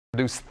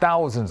produced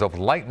thousands of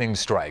lightning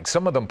strikes,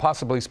 some of them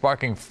possibly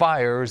sparking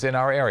fires in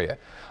our area.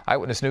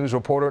 Eyewitness News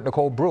reporter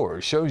Nicole Brewer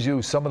shows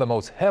you some of the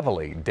most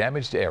heavily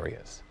damaged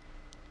areas.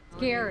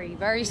 Scary,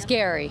 very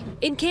scary.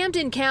 In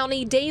Camden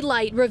County,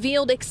 daylight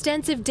revealed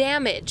extensive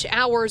damage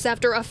hours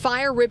after a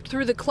fire ripped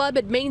through the Club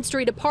at Main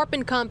Street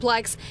apartment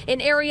complex,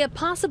 an area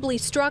possibly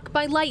struck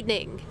by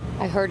lightning.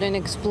 I heard an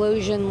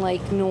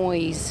explosion-like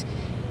noise,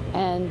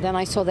 and then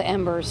I saw the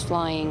embers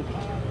flying,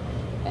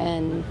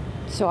 and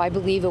so I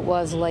believe it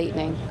was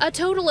lightning. A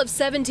total of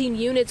 17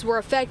 units were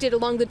affected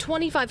along the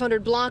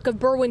 2500 block of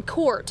Berwyn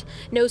Court.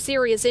 No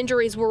serious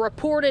injuries were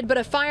reported, but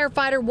a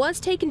firefighter was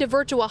taken to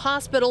Virtua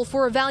Hospital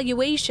for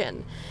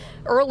evaluation.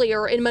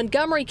 Earlier in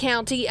Montgomery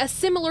County, a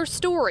similar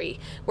story,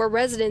 where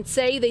residents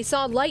say they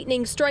saw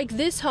lightning strike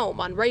this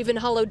home on Raven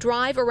Hollow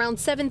Drive around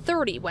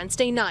 7:30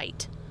 Wednesday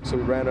night. So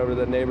we ran over to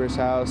the neighbor's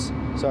house,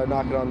 started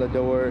knocking on the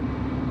door.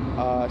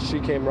 She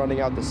came running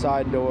out the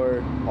side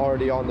door,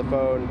 already on the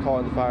phone,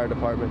 calling the fire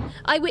department.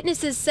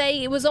 Eyewitnesses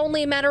say it was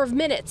only a matter of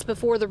minutes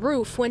before the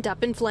roof went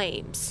up in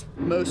flames.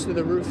 Most of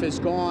the roof is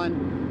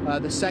gone.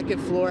 The second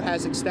floor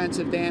has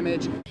extensive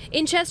damage.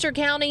 In Chester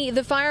County,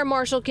 the fire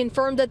marshal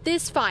confirmed that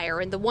this fire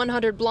in the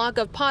 100 block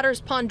of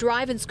Potters Pond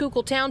Drive in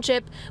Schuylkill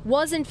Township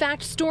was in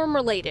fact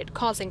storm-related,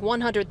 causing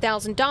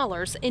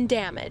 $100,000 in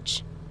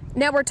damage.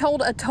 Now we're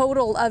told a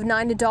total of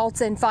 9 adults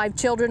and 5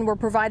 children were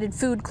provided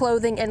food,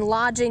 clothing, and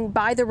lodging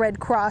by the Red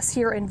Cross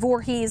here in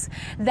Voorhees.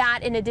 That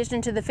in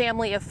addition to the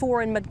family of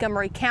 4 in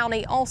Montgomery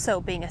County also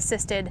being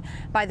assisted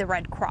by the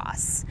Red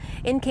Cross.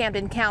 In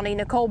Camden County,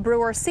 Nicole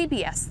Brewer,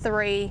 CBS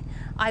 3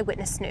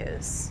 Eyewitness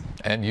News.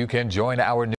 And you can join our